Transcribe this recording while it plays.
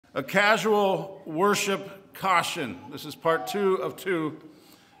A casual worship caution. This is part 2 of 2,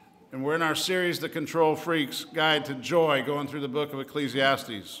 and we're in our series, The Control Freak's Guide to Joy, going through the book of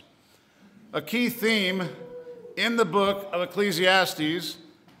Ecclesiastes. A key theme in the book of Ecclesiastes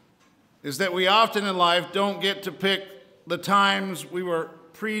is that we often in life don't get to pick the times we were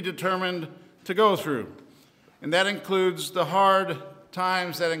predetermined to go through. And that includes the hard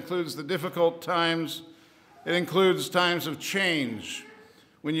times, that includes the difficult times, it includes times of change,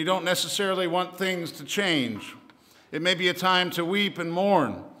 when you don't necessarily want things to change. It may be a time to weep and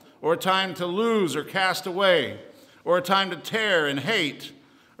mourn, or a time to lose or cast away, or a time to tear and hate,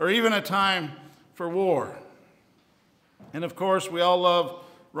 or even a time for war. And of course, we all love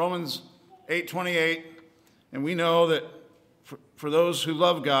Romans 8:28, and we know that for those who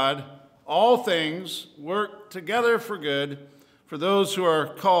love God, all things work together for good for those who are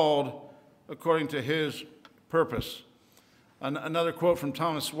called according to his purpose. Another quote from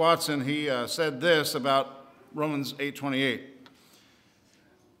Thomas Watson, he said this about Romans 8:28.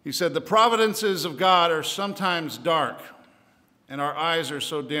 He said, "The providences of God are sometimes dark, and our eyes are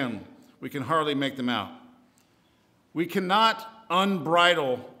so dim we can hardly make them out. We cannot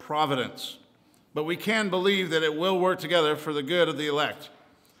unbridle providence, but we can believe that it will work together for the good of the elect.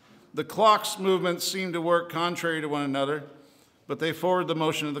 The clock's movements seem to work contrary to one another, but they forward the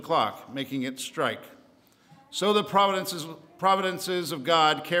motion of the clock, making it strike. So the providences of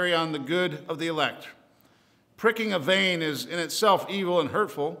God carry on the good of the elect. Pricking a vein is in itself evil and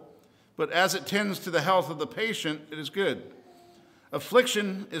hurtful, but as it tends to the health of the patient, it is good.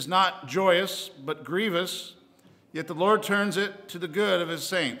 Affliction is not joyous, but grievous, yet the Lord turns it to the good of his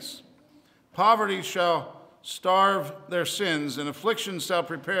saints. Poverty shall starve their sins, and affliction shall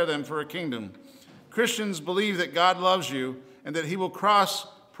prepare them for a kingdom. Christians believe that God loves you and that he will cross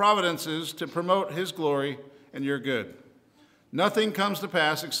providences to promote his glory and your good. Nothing comes to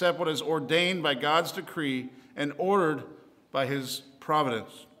pass except what is ordained by God's decree and ordered by his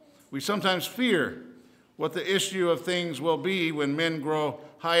providence. We sometimes fear what the issue of things will be when men grow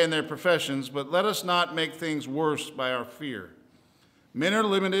high in their professions, but let us not make things worse by our fear. Men are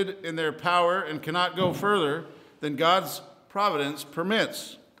limited in their power and cannot go further than God's providence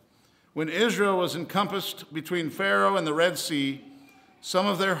permits. When Israel was encompassed between Pharaoh and the Red Sea, some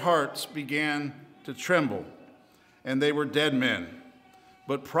of their hearts began to tremble, and they were dead men.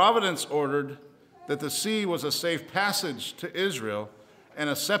 But providence ordered that the sea was a safe passage to Israel and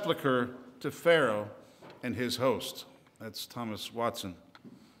a sepulcher to Pharaoh and his host." That's Thomas Watson.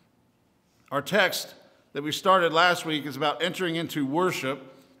 Our text that we started last week is about entering into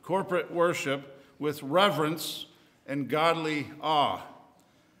worship, corporate worship, with reverence and godly awe.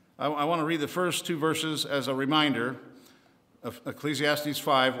 I want to read the first 2 verses as a reminder of Ecclesiastes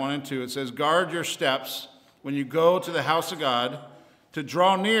 5:1 and 2. It says, "Guard your steps when you go to the house of God. To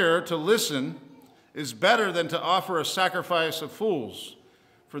draw near to listen is better than to offer a sacrifice of fools,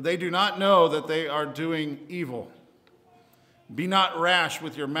 for they do not know that they are doing evil. Be not rash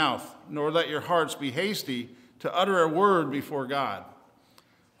with your mouth, nor let your hearts be hasty to utter a word before God.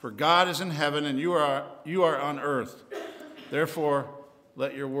 For God is in heaven, and you are on earth. Therefore,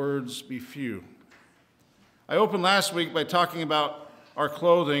 let your words be few." I opened last week by talking about our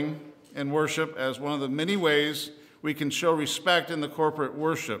clothing and worship as one of the many ways we can show respect in the corporate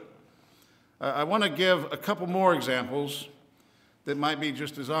worship. I want to give a couple more examples that might be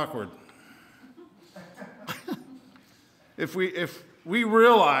just as awkward. If we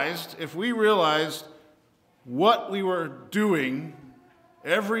realized what we were doing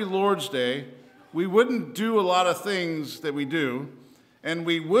every Lord's Day, we wouldn't do a lot of things that we do, and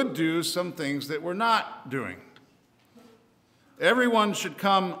we would do some things that we're not doing. Everyone should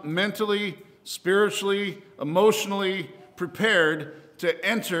come mentally, spiritually, emotionally prepared to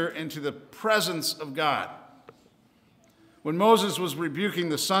enter into the presence of God. When Moses was rebuking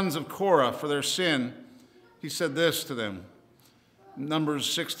the sons of Korah for their sin, he said this to them, Numbers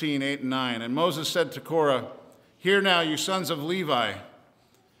 16:8-9. "And Moses said to Korah, 'Hear now, you sons of Levi,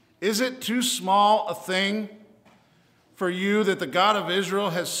 is it too small a thing for you that the God of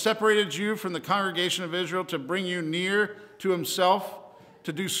Israel has separated you from the congregation of Israel to bring you near to himself,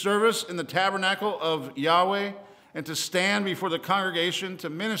 to do service in the tabernacle of Yahweh, and to stand before the congregation to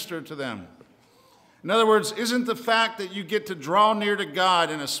minister to them?' In other words, isn't the fact that you get to draw near to God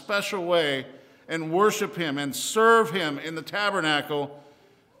in a special way and worship him and serve him in the tabernacle,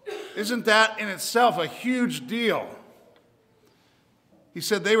 isn't that in itself a huge deal? He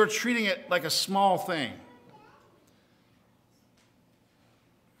said they were treating it like a small thing.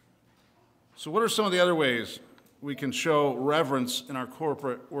 So what are some of the other ways we can show reverence in our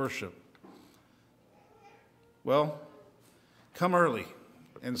corporate worship? Well, come early.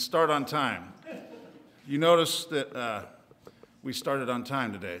 and start on time. You notice that we started on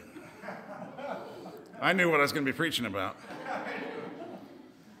time today. I knew what I was going to be preaching about.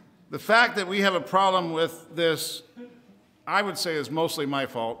 The fact that we have a problem with this, I would say, is mostly my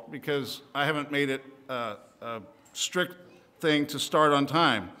fault because I haven't made it a strict thing to start on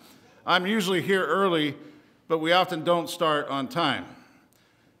time. I'm usually here early, but we often don't start on time.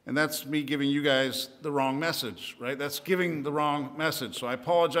 And that's me giving you guys the wrong message, right? That's giving the wrong message. So I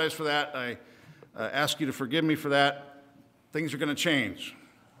apologize for that. I ask you to forgive me for that. Things are going to change.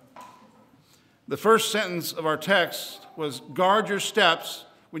 The first sentence of our text was, guard your steps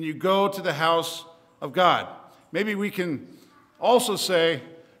when you go to the house of God. Maybe we can also say,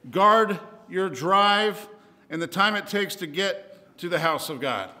 guard your drive and the time it takes to get to the house of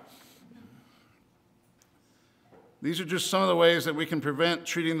God. These are just some of the ways that we can prevent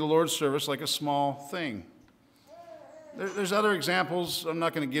treating the Lord's service like a small thing. There's other examples. I'm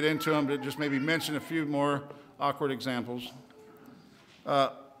not going to get into them, but just maybe mention a few more awkward examples.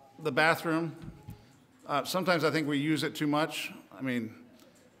 The bathroom. Sometimes I think we use it too much. I mean,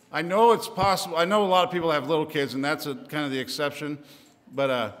 I know it's possible. I know a lot of people have little kids, and that's kind of the exception.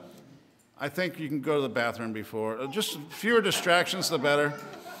 But I think you can go to the bathroom before. Just fewer distractions, the better.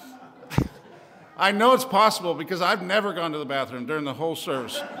 I know it's possible because I've never gone to the bathroom during the whole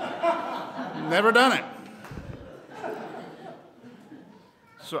service. Never done it.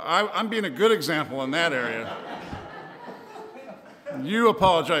 So I'm being a good example in that area. You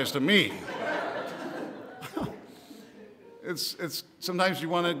apologize to me. It's sometimes you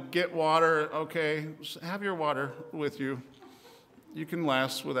want to get water. Okay, have your water with you. You can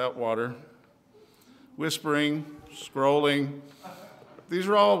last without water. Whispering, scrolling. These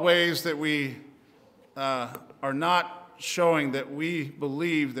are all ways that we are not showing that we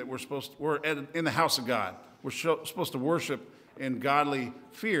believe that we're in the house of God. We're supposed to worship in godly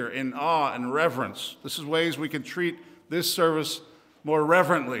fear, in awe and reverence. This is ways we can treat this service more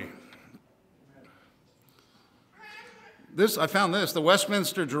reverently. I found this. The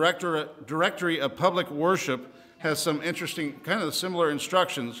Westminster Directory of Public Worship has some interesting, kind of similar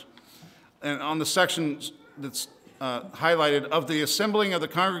instructions, and on the sections that's highlighted of the assembling of the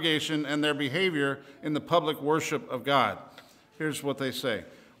congregation and their behavior in the public worship of God. Here's what they say.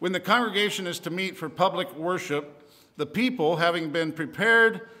 When the congregation is to meet for public worship, the people, having been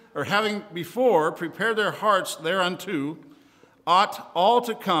prepared, or having before prepared their hearts thereunto, ought all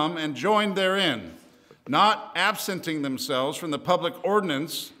to come and join therein, not absenting themselves from the public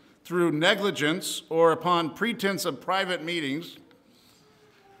ordinance through negligence or upon pretense of private meetings.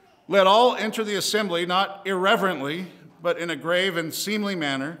 Let all enter the assembly, not irreverently, but in a grave and seemly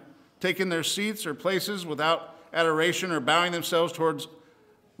manner, taking their seats or places without adoration or bowing themselves towards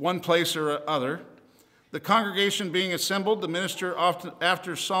one place or other. The congregation being assembled, the minister,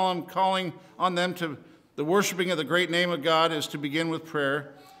 after solemn calling on them to the worshiping of the great name of God, is to begin with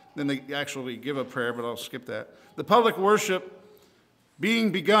prayer. Then they actually give a prayer, but I'll skip that. The public worship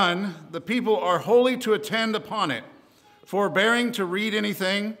being begun, the people are wholly to attend upon it, forbearing to read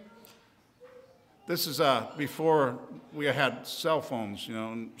anything. This is before we had cell phones,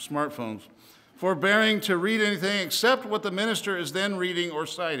 and smartphones. Forbearing to read anything except what the minister is then reading or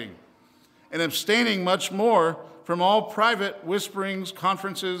citing, and abstaining much more from all private whisperings,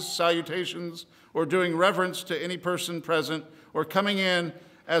 conferences, salutations, or doing reverence to any person present, or coming in,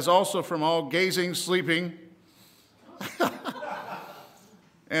 as also from all gazing, sleeping,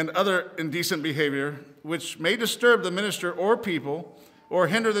 and other indecent behavior, which may disturb the minister or people, or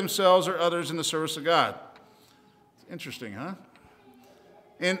hinder themselves or others in the service of God. Interesting, huh?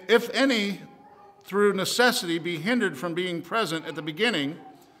 And if any, through necessity, be hindered from being present at the beginning,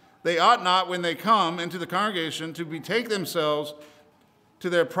 they ought not, when they come into the congregation, to betake themselves to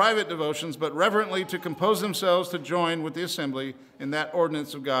their private devotions, but reverently to compose themselves to join with the assembly in that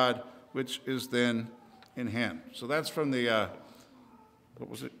ordinance of God which is then in hand. So that's from the,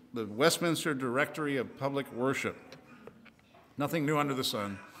 the Westminster Directory of Public Worship. Nothing new under the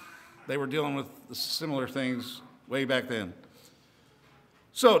sun. They were dealing with similar things way back then.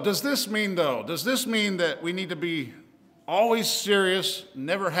 So does this mean that we need to be always serious,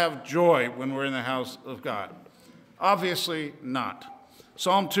 never have joy when we're in the house of God? Obviously not.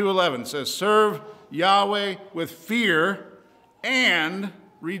 Psalm 2:11 says, serve Yahweh with fear and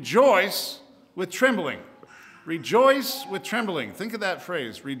rejoice with trembling. Rejoice with trembling. Think of that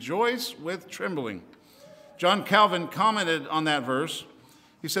phrase, rejoice with trembling. John Calvin commented on that verse.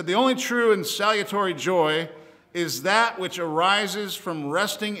 He said, the only true and salutary joy is that which arises from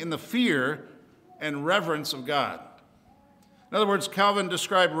resting in the fear and reverence of God. In other words, Calvin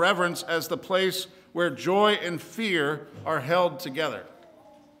described reverence as the place where joy and fear are held together.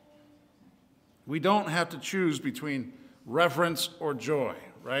 We don't have to choose between reverence or joy,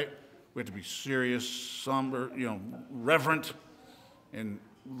 right? We have to be serious, somber, reverent, and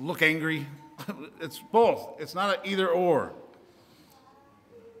look angry. It's both. It's not an either or.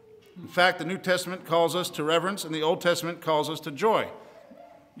 In fact, the New Testament calls us to reverence, and the Old Testament calls us to joy.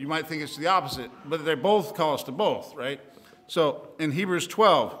 You might think it's the opposite, but they both call us to both, right? So in Hebrews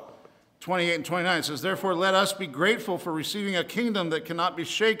 12, 28 and 29, it says, "Therefore let us be grateful for receiving a kingdom that cannot be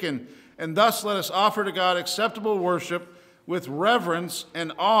shaken, and thus let us offer to God acceptable worship with reverence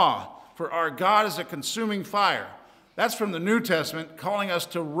and awe, for our God is a consuming fire." That's from the New Testament, calling us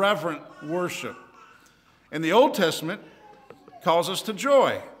to reverent worship. And the Old Testament calls us to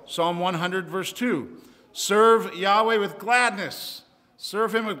joy. Psalm 100, verse 2, "Serve Yahweh with gladness.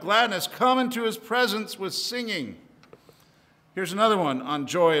 Serve him with gladness. Come into his presence with singing." Here's another one on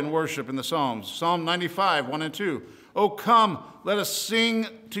joy and worship in the Psalms. Psalm 95, 1 and 2. "Oh, come, let us sing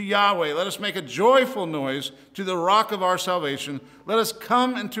to Yahweh. Let us make a joyful noise to the rock of our salvation. Let us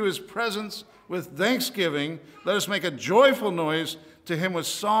come into his presence with thanksgiving. Let us make a joyful noise to him with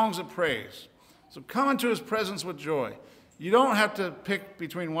songs of praise." So come into his presence with joy. You don't have to pick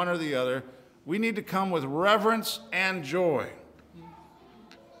between one or the other. We need to come with reverence and joy.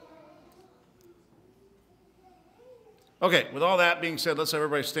 Okay, with all that being said, let's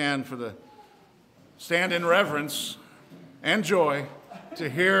everybody stand in reverence and joy to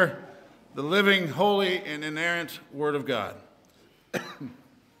hear the living, holy, and inerrant Word of God.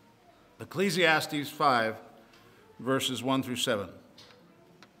 Ecclesiastes 5, verses 1 through 7.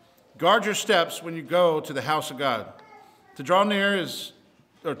 "Guard your steps when you go to the house of God. To draw near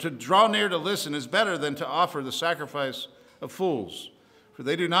to listen is better than to offer the sacrifice of fools, for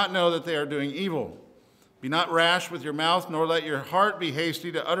they do not know that they are doing evil. Be not rash with your mouth, nor let your heart be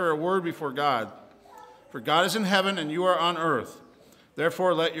hasty to utter a word before God. For God is in heaven and you are on earth.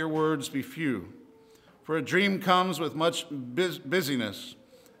 Therefore let your words be few. For a dream comes with much busyness,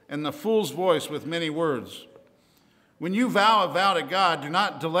 and the fool's voice with many words. When you vow a vow to God, do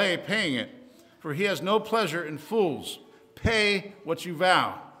not delay paying it, for he has no pleasure in fools. Pay what you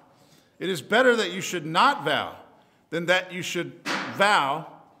vow. It is better that you should not vow than that you should vow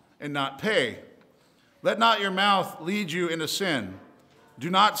and not pay. Let not your mouth lead you into sin. Do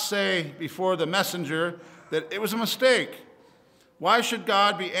not say before the messenger that it was a mistake. Why should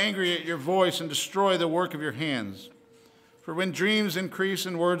God be angry at your voice and destroy the work of your hands? For when dreams increase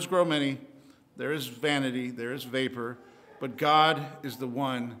and words grow many, there is vanity, there is vapor, but God is the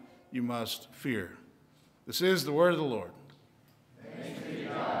one you must fear." This is the word of the Lord. Thanks be to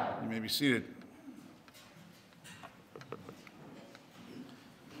God. You may be seated.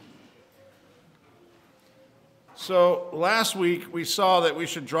 So last week we saw that we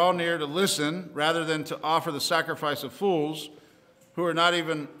should draw near to listen rather than to offer the sacrifice of fools who are not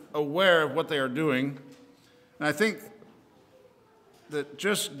even aware of what they are doing. And I think that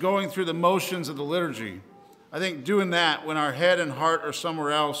just going through the motions of the liturgy, I think doing that when our head and heart are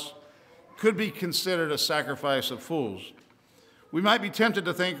somewhere else could be considered a sacrifice of fools. We might be tempted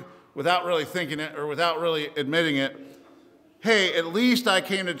to think, without really thinking it or without really admitting it, hey, at least I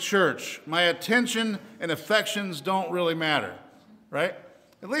came to church. My attention and affections don't really matter, right?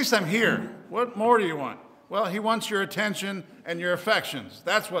 At least I'm here. What more do you want? Well, he wants your attention and your affections.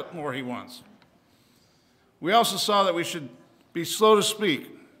 That's what more he wants. We also saw that we should be slow to speak,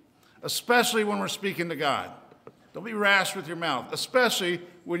 especially when we're speaking to God. Don't be rash with your mouth, especially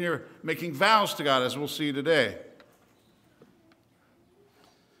when you're making vows to God, as we'll see today.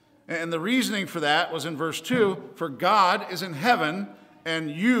 And the reasoning for that was in verse 2, "For God is in heaven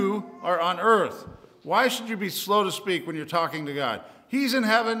and you are on earth." Why should you be slow to speak when you're talking to God? He's in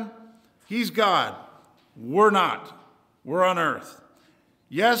heaven, he's God. We're not. We're on earth.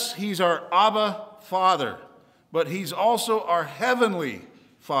 Yes, he's our Abba Father, but he's also our heavenly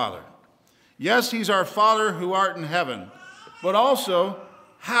Father. Yes, he's our Father who art in heaven, but also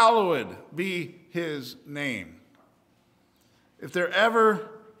hallowed be his name. If there ever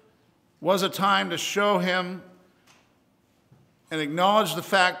was a time to show him and acknowledge the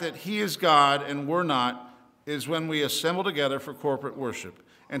fact that he is God and we're not, is when we assemble together for corporate worship,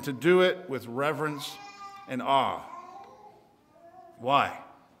 and to do it with reverence and awe. Why?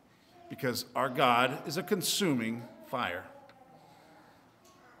 Because our God is a consuming fire.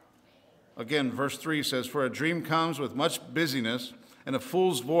 Again, verse 3 says, "For a dream comes with much busyness, and a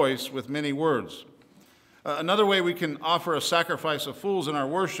fool's voice with many words." Another way we can offer a sacrifice of fools in our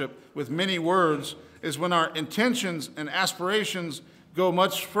worship with many words is when our intentions and aspirations go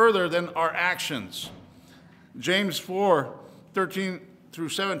much further than our actions. James 4, 13 through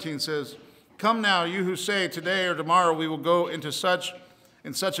 17 says, "Come now, you who say, today or tomorrow we will go into such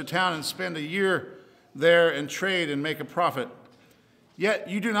in such a town and spend a year there and trade and make a profit. Yet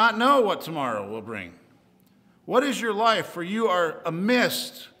you do not know what tomorrow will bring. What is your life? For you are a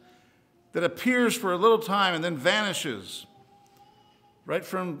mist that appears for a little time and then vanishes. Right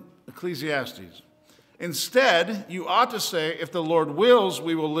from Ecclesiastes. Instead, you ought to say, if the Lord wills,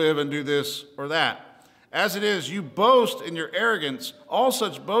 we will live and do this or that. As it is, you boast in your arrogance. All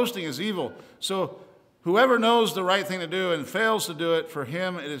such boasting is evil. So whoever knows the right thing to do and fails to do it, for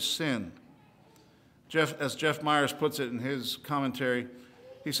him it is sin. As Jeff Myers puts it in his commentary,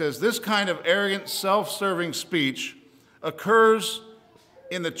 he says, this kind of arrogant, self-serving speech occurs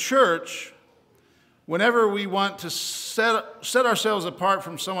in the church whenever we want to set ourselves apart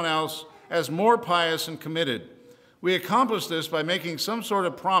from someone else as more pious and committed. We accomplish this by making some sort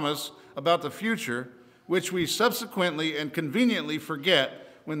of promise about the future, which we subsequently and conveniently forget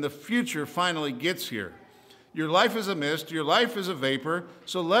when the future finally gets here. Your life is a mist, your life is a vapor,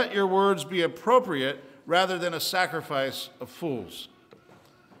 so let your words be appropriate rather than a sacrifice of fools.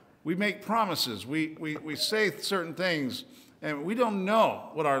 We make promises, we say certain things, and we don't know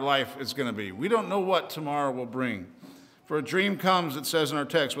what our life is going to be. We don't know what tomorrow will bring. For a dream comes, it says in our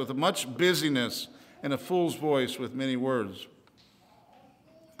text, with much busyness and a fool's voice with many words.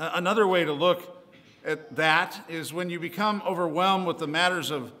 Another way to look at that is when you become overwhelmed with the matters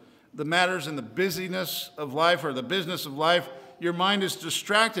and the busyness of life or the business of life, your mind is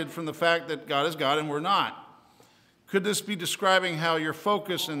distracted from the fact that God is God and we're not. Could this be describing how your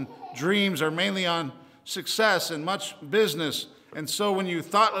focus and dreams are mainly on success and much business, and so when you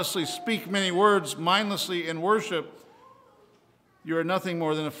thoughtlessly speak many words mindlessly in worship, you are nothing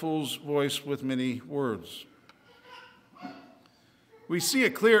more than a fool's voice with many words. We see a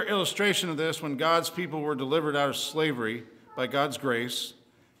clear illustration of this when God's people were delivered out of slavery by God's grace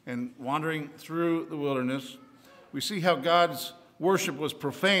and wandering through the wilderness. We see how God's worship was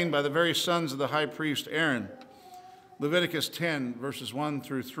profaned by the very sons of the high priest Aaron. Leviticus 10, verses 1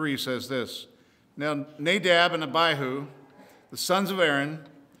 through 3 says this, Now Nadab and Abihu, the sons of Aaron,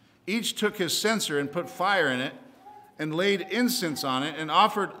 each took his censer and put fire in it and laid incense on it and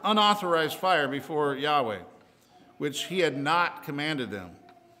offered unauthorized fire before Yahweh, which he had not commanded them.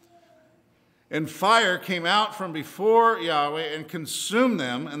 And fire came out from before Yahweh and consumed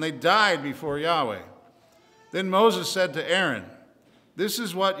them, and they died before Yahweh. Then Moses said to Aaron, This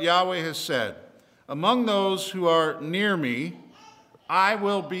is what Yahweh has said, Among those who are near me, I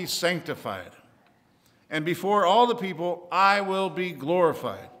will be sanctified. And before all the people, I will be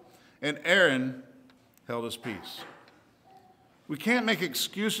glorified. And Aaron held his peace. We can't make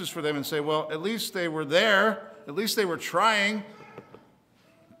excuses for them and say, well, at least they were there. At least they were trying.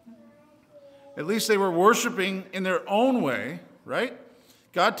 At least they were worshiping in their own way, right?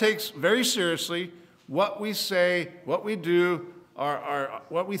 God takes very seriously what we say, what we do,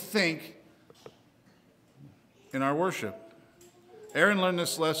 what we think in our worship. Aaron learned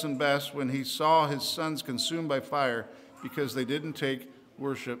this lesson best when he saw his sons consumed by fire because they didn't take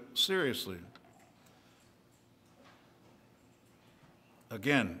worship seriously.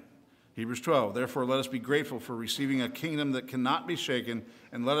 Again, Hebrews 12, therefore let us be grateful for receiving a kingdom that cannot be shaken,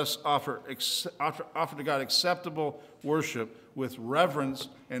 and let us offer to God acceptable worship with reverence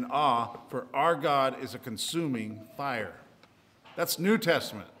and awe, for our God is a consuming fire. That's New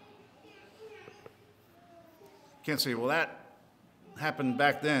Testament. Can't say, well, that happened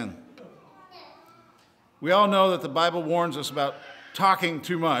back then. We all know that the Bible warns us about talking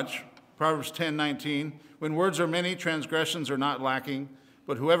too much. Proverbs 10:19, when words are many, transgressions are not lacking,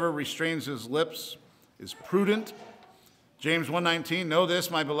 but whoever restrains his lips is prudent. James 1:19, know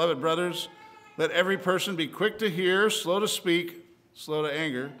this, my beloved brothers, let every person be quick to hear, slow to speak, slow to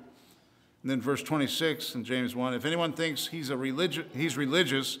anger. And then verse 26 in James 1, if anyone thinks he's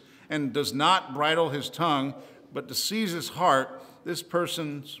religious and does not bridle his tongue, but deceives his heart, this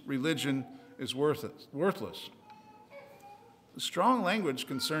person's religion is worthless. Strong language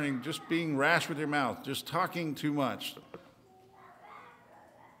concerning just being rash with your mouth, just talking too much.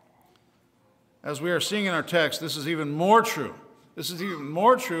 As we are seeing in our text, this is even more true. This is even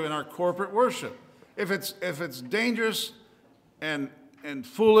more true in our corporate worship. If it's dangerous and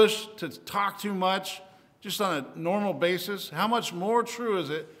foolish to talk too much just on a normal basis, how much more true is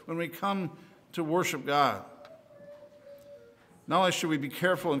it when we come to worship God? Not only should we be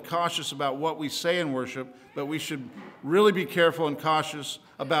careful and cautious about what we say in worship, but we should really be careful and cautious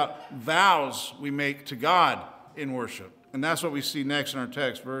about vows we make to God in worship. And that's what we see next in our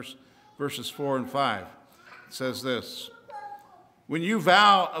text, verses 4 and 5. It says this, when you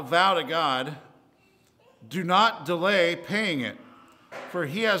vow a vow to God, do not delay paying it, for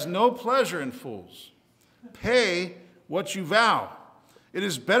he has no pleasure in fools. Pay what you vow, It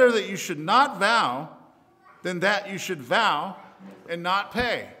is better that you should not vow than that you should vow and not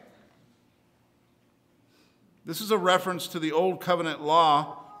pay. This is a reference to the Old Covenant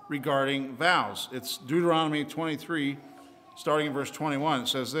law regarding vows. It's Deuteronomy 23, starting in verse 21. It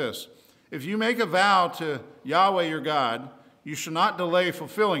says this: if you make a vow to Yahweh your God, you shall not delay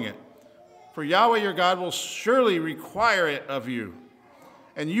fulfilling it, for Yahweh your God will surely require it of you,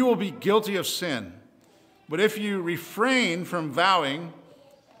 and you will be guilty of sin. But if you refrain from vowing,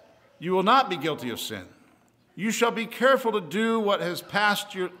 you will not be guilty of sin. You shall be careful to do what has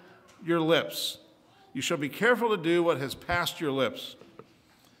passed your lips. You shall be careful to do what has passed your lips.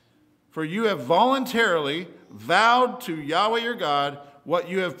 For you have voluntarily vowed to Yahweh your God what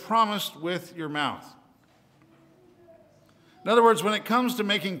you have promised with your mouth. In other words, when it comes to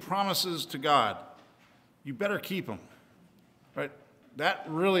making promises to God, you better keep them. Right? That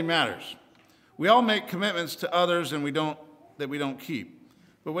really matters. We all make commitments to others that we don't keep.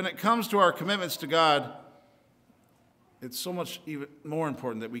 But when it comes to our commitments to God, it's so much even more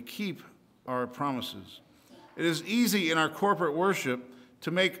important that we keep our promises. It is easy in our corporate worship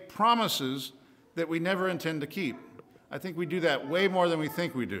to make promises that we never intend to keep. I think we do that way more than we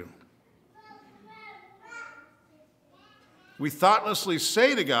think we do. We thoughtlessly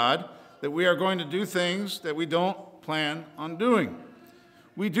say to God that we are going to do things that we don't plan on doing.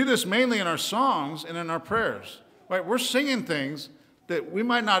 We do this mainly in our songs and in our prayers. Right? We're singing things that we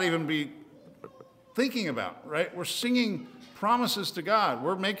might not even be thinking about, right? We're singing promises to God.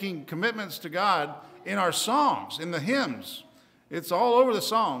 We're making commitments to God in our songs, in the hymns. It's all over the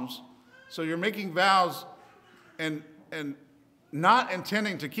Psalms. So you're making vows and not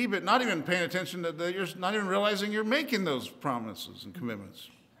intending to keep it, not even paying attention to that, you're not even realizing you're making those promises and commitments.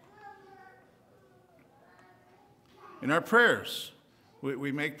 In our prayers,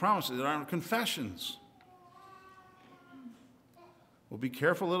 we make promises. In our confessions, well, be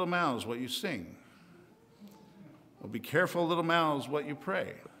careful, little mouths, what you sing. Well, be careful, little mouths, what you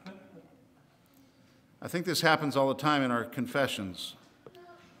pray. I think this happens all the time in our confessions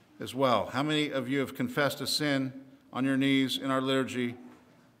as well. How many of you have confessed a sin on your knees in our liturgy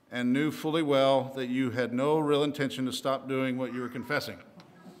and knew fully well that you had no real intention to stop doing what you were confessing?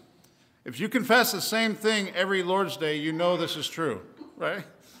 If you confess the same thing every Lord's Day, you know this is true, right?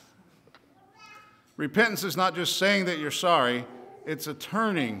 Repentance is not just saying that you're sorry, it's a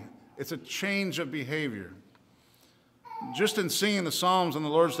turning, it's a change of behavior. Just in singing the Psalms on the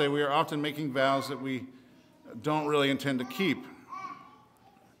Lord's Day, we are often making vows that we don't really intend to keep.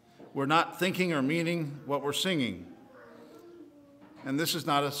 We're not thinking or meaning what we're singing. And this is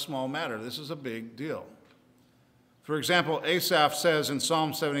not a small matter. This is a big deal. For example, Asaph says in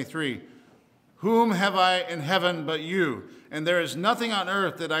Psalm 73, "Whom have I in heaven but you? And there is nothing on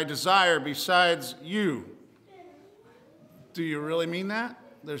earth that I desire besides you." Do you really mean that?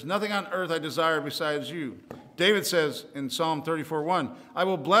 There's nothing on earth I desire besides you. David says in Psalm 34:1, "I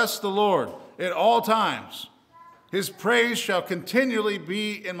will bless the Lord at all times. His praise shall continually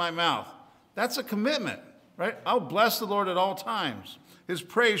be in my mouth." That's a commitment, right? I'll bless the Lord at all times. His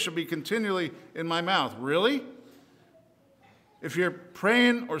praise shall be continually in my mouth. Really? If you're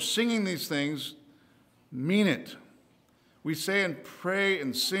praying or singing these things, mean it. We say and pray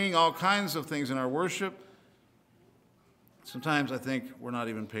and sing all kinds of things in our worship. Sometimes I think we're not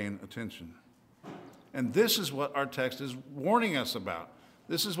even paying attention. And this is what our text is warning us about.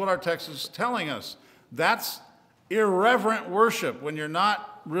 This is what our text is telling us. That's irreverent worship when you're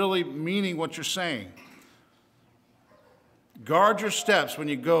not really meaning what you're saying. Guard your steps when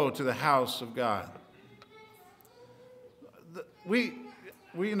you go to the house of God. We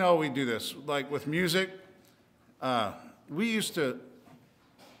know we do this, like with music. We used to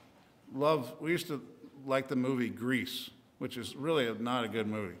like the movie Grease, which is really not a good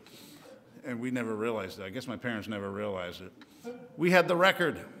movie. And we never realized it. I guess my parents never realized it. We had the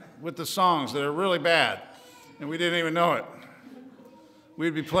record with the songs that are really bad, and we didn't even know it.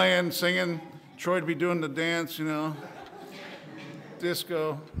 We'd be playing, singing. Troy'd be doing the dance,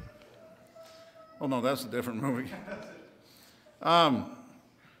 disco. Oh, no, that's a different movie.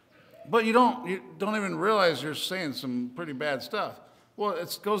 But you don't even realize you're saying some pretty bad stuff. Well,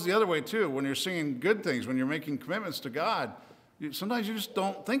 it goes the other way, too. When you're singing good things, when you're making commitments to God, sometimes you just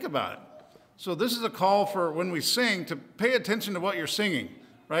don't think about it. So this is a call for when we sing to pay attention to what you're singing,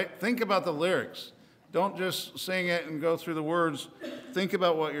 right? Think about the lyrics. Don't just sing it and go through the words. Think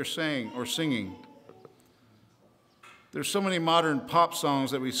about what you're saying or singing. There's so many modern pop songs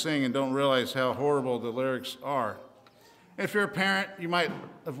that we sing and don't realize how horrible the lyrics are. If you're a parent, you might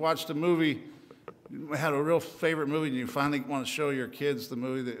have watched a movie, you had a real favorite movie, and you finally want to show your kids the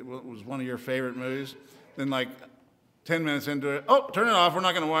movie that was one of your favorite movies. Then, like, 10 minutes into it, oh, turn it off, we're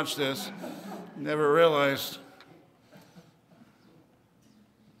not going to watch this. Never realized.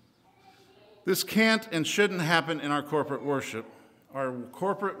 This can't and shouldn't happen in our corporate worship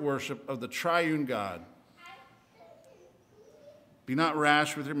of the Triune God. Be not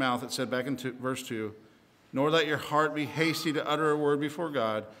rash with your mouth, it said back in verse 2, nor let your heart be hasty to utter a word before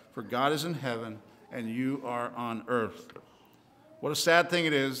God, for God is in heaven and you are on earth. What a sad thing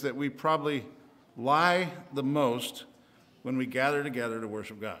it is that we probably lie the most when we gather together to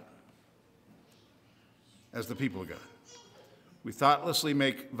worship God as the people of God. We thoughtlessly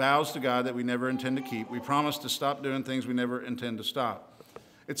make vows to God that we never intend to keep. We promise to stop doing things we never intend to stop.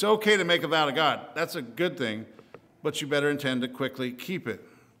 It's okay to make a vow to God. That's a good thing, but you better intend to quickly keep it.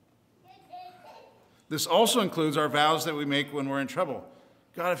 This also includes our vows that we make when we're in trouble.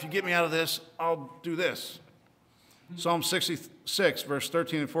 God, if you get me out of this, I'll do this. Psalm 66, verse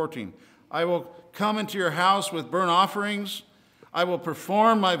 13 and 14. I will come into your house with burnt offerings. I will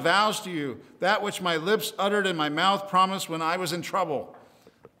perform my vows to you, that which my lips uttered and my mouth promised when I was in trouble.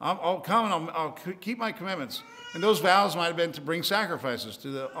 I'll come and I'll keep my commitments. And those vows might have been to bring sacrifices to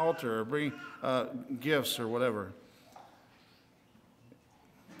the altar or bring gifts or whatever.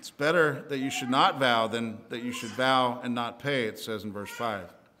 It's better that you should not vow than that you should vow and not pay, it says in verse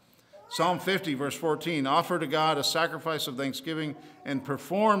 5. Psalm 50, verse 14, offer to God a sacrifice of thanksgiving and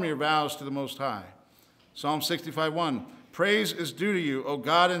perform your vows to the Most High. Psalm 65:1, praise is due to you, O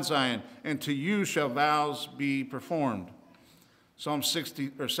God in Zion, and to you shall vows be performed. Psalm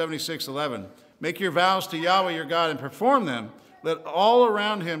 76:11, make your vows to Yahweh your God and perform them. Let all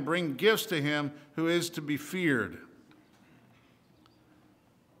around him bring gifts to him who is to be feared.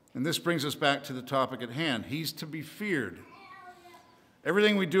 And this brings us back to the topic at hand. He's to be feared.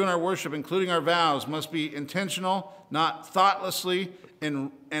 Everything we do in our worship, including our vows, must be intentional, not thoughtlessly,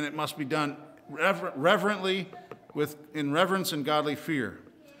 and it must be done reverently, in reverence and godly fear.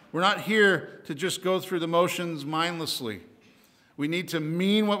 We're not here to just go through the motions mindlessly. We need to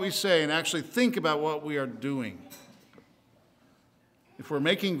mean what we say and actually think about what we are doing. If we're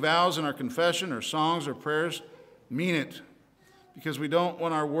making vows in our confession or songs or prayers, mean it. Because we don't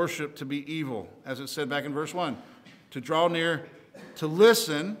want our worship to be evil, as it said back in verse 1. To draw near, to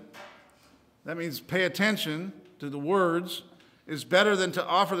listen, that means pay attention to the words, is better than to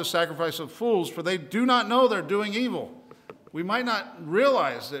offer the sacrifice of fools, for they do not know they're doing evil. We might not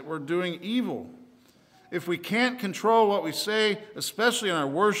realize that we're doing evil. If we can't control what we say, especially in our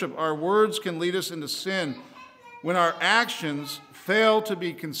worship, our words can lead us into sin when our actions fail to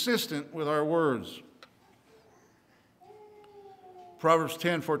be consistent with our words. Proverbs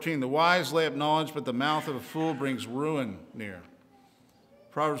 10:14, the wise lay up knowledge, but the mouth of a fool brings ruin near.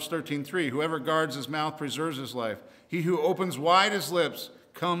 Proverbs 13:3, whoever guards his mouth preserves his life. He who opens wide his lips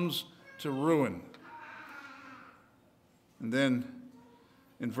comes to ruin. And then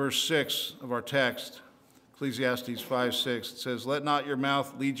in verse 6 of our text, Ecclesiastes 5:6, it says, let not your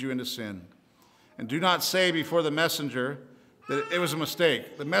mouth lead you into sin. And do not say before the messenger that it was a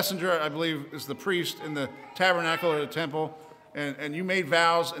mistake. The messenger, I believe, is the priest in the tabernacle or the temple. And you made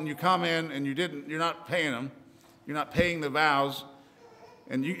vows, and you come in, and you're not paying them. You're not paying the vows.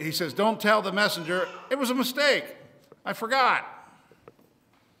 And he says, don't tell the messenger, it was a mistake. I forgot.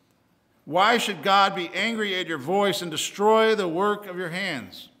 Why should God be angry at your voice and destroy the work of your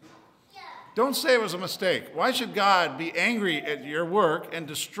hands? Don't say it was a mistake. Why should God be angry at your work and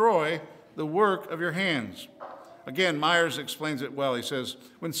destroy the work of your hands? Again, Myers explains it well. He says,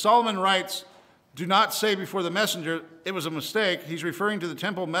 when Solomon writes, do not say before the messenger, it was a mistake, he's referring to the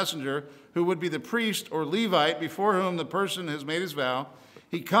temple messenger who would be the priest or Levite before whom the person has made his vow.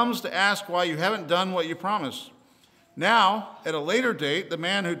 He comes to ask why you haven't done what you promised. Now, at a later date, the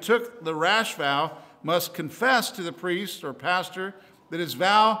man who took the rash vow must confess to the priest or pastor that his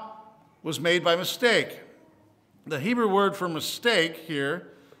vow was made by mistake. The Hebrew word for mistake here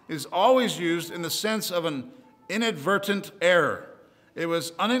is always used in the sense of an inadvertent error. It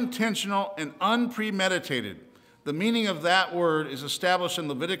was unintentional and unpremeditated. The meaning of that word is established in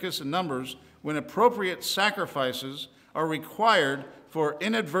Leviticus and Numbers when appropriate sacrifices are required for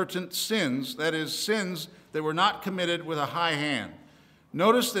inadvertent sins, that is, sins that were not committed with a high hand.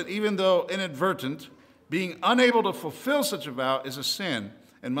 Notice that even though inadvertent, being unable to fulfill such a vow is a sin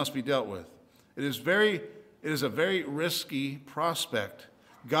and must be dealt with. It is a very risky prospect.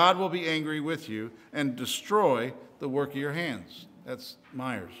 God will be angry with you and destroy the work of your hands. That's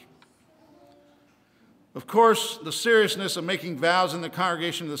Myers. Of course, the seriousness of making vows in the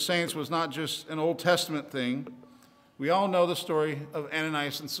congregation of the saints was not just an Old Testament thing. We all know the story of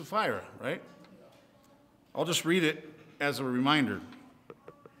Ananias and Sapphira, right? I'll just read it as a reminder.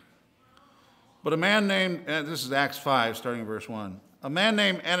 But a man named, this is Acts 5, starting in verse 1. A man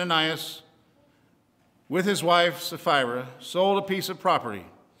named Ananias, with his wife Sapphira, sold a piece of property.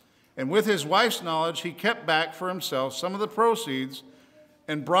 And with his wife's knowledge, he kept back for himself some of the proceeds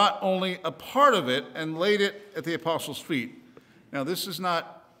and brought only a part of it and laid it at the apostles' feet. Now, this is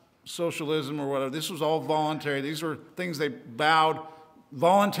not socialism or whatever. This was all voluntary. These were things they vowed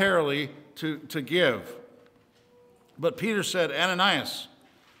voluntarily to give. But Peter said, Ananias,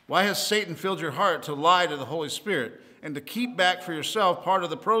 why has Satan filled your heart to lie to the Holy Spirit and to keep back for yourself part of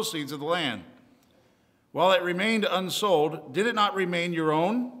the proceeds of the land? While it remained unsold, did it not remain your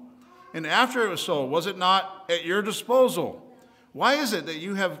own? And after it was sold, was it not at your disposal? Why is it that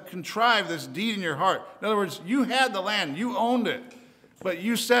you have contrived this deed in your heart? In other words, you had the land, you owned it, but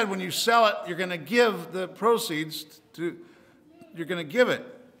you said when you sell it, you're going to give the proceeds to, you're going to give it.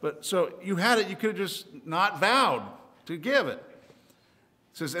 But so you had it, you could have just not vowed to give it.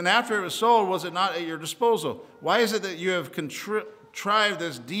 It says, and after it was sold, was it not at your disposal? Why is it that you have contrived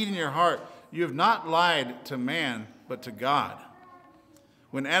this deed in your heart? You have not lied to man, but to God.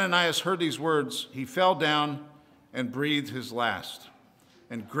 When Ananias heard these words, he fell down and breathed his last.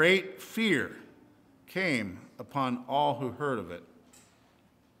 And great fear came upon all who heard of it.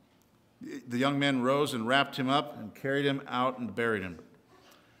 The young men rose and wrapped him up and carried him out and buried him.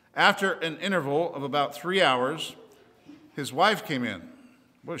 After an interval of about 3 hours, his wife came in.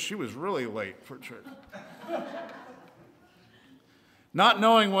 Well, she was really late for church. Not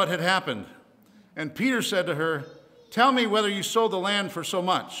knowing what had happened. And Peter said to her, tell me whether you sold the land for so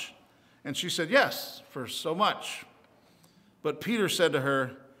much. And she said, yes, for so much. But Peter said to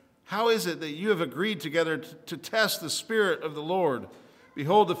her, how is it that you have agreed together to test the Spirit of the Lord?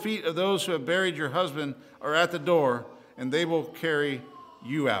 Behold, the feet of those who have buried your husband are at the door, and they will carry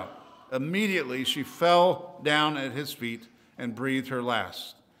you out. Immediately she fell down at his feet and breathed her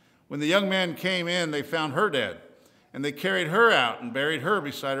last. When the young men came in, they found her dead, and they carried her out and buried her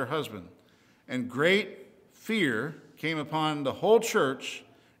beside her husband. And great fear came upon the whole church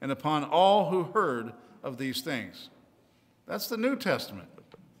and upon all who heard of these things. That's the New Testament.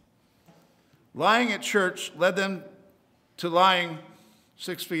 Lying at church led them to lying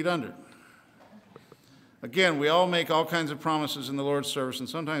 6 feet under. Again, we all make all kinds of promises in the Lord's service, and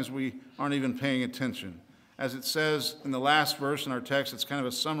sometimes we aren't even paying attention. As it says in the last verse in our text, it's kind of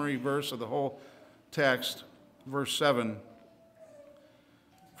a summary verse of the whole text, verse 7.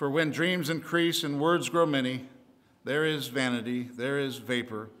 For when dreams increase and words grow many, there is vanity, there is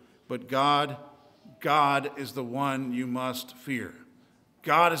vapor, but God is the one you must fear.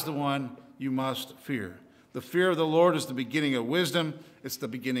 God is the one you must fear. The fear of the Lord is the beginning of wisdom. It's the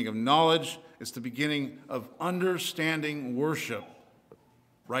beginning of knowledge. It's the beginning of understanding worship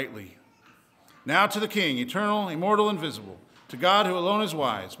rightly. Now to the King, eternal, immortal, invisible, to God who alone is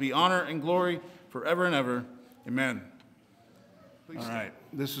wise, be honor and glory forever and ever. Amen. All right.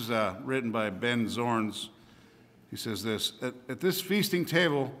 This is written by Ben Zorns. He says this, at this feasting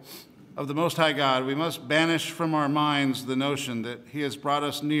table of the Most High God, we must banish from our minds the notion that he has brought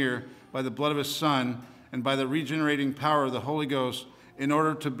us near by the blood of his Son and by the regenerating power of the Holy Ghost in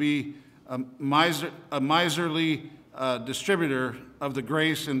order to be a miserly distributor of the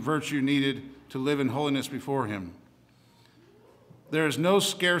grace and virtue needed to live in holiness before him. There is no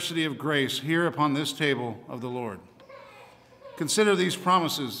scarcity of grace here upon this table of the Lord. Consider these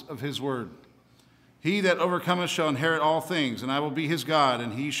promises of his word. He that overcometh shall inherit all things, and I will be his God,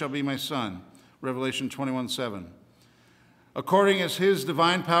 and he shall be my son. Revelation 21:7. According as his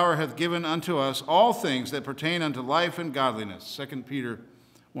divine power hath given unto us all things that pertain unto life and godliness. 2 Peter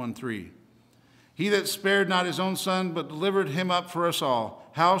 1:3. He that spared not his own son, but delivered him up for us all,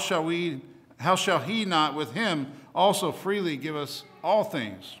 how shall he not with him also freely give us all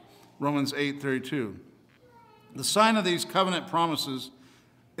things? Romans 8:32. The sign of these covenant promises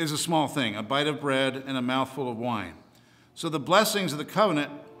is a small thing, a bite of bread and a mouthful of wine. So the blessings of the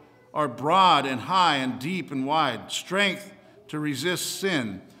covenant are broad and high and deep and wide, strength to resist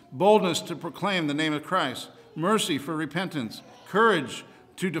sin, boldness to proclaim the name of Christ, mercy for repentance, courage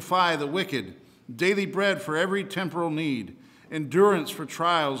to defy the wicked, daily bread for every temporal need, endurance for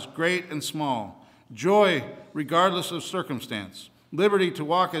trials great and small, joy regardless of circumstance, liberty to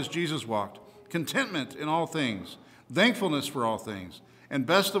walk as Jesus walked, contentment in all things, thankfulness for all things, and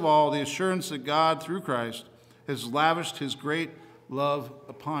best of all, the assurance that God, through Christ, has lavished his great love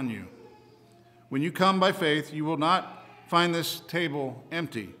upon you. When you come by faith, you will not find this table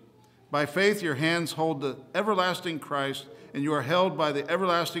empty. By faith, your hands hold the everlasting Christ, and you are held by the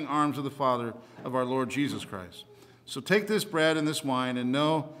everlasting arms of the Father of our Lord Jesus Christ. So take this bread and this wine and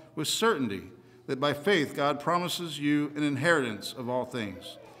know with certainty that by faith God promises you an inheritance of all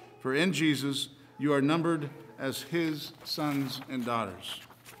things. For in Jesus You are numbered as his sons and daughters.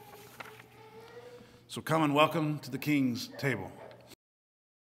 So come and welcome to the King's table.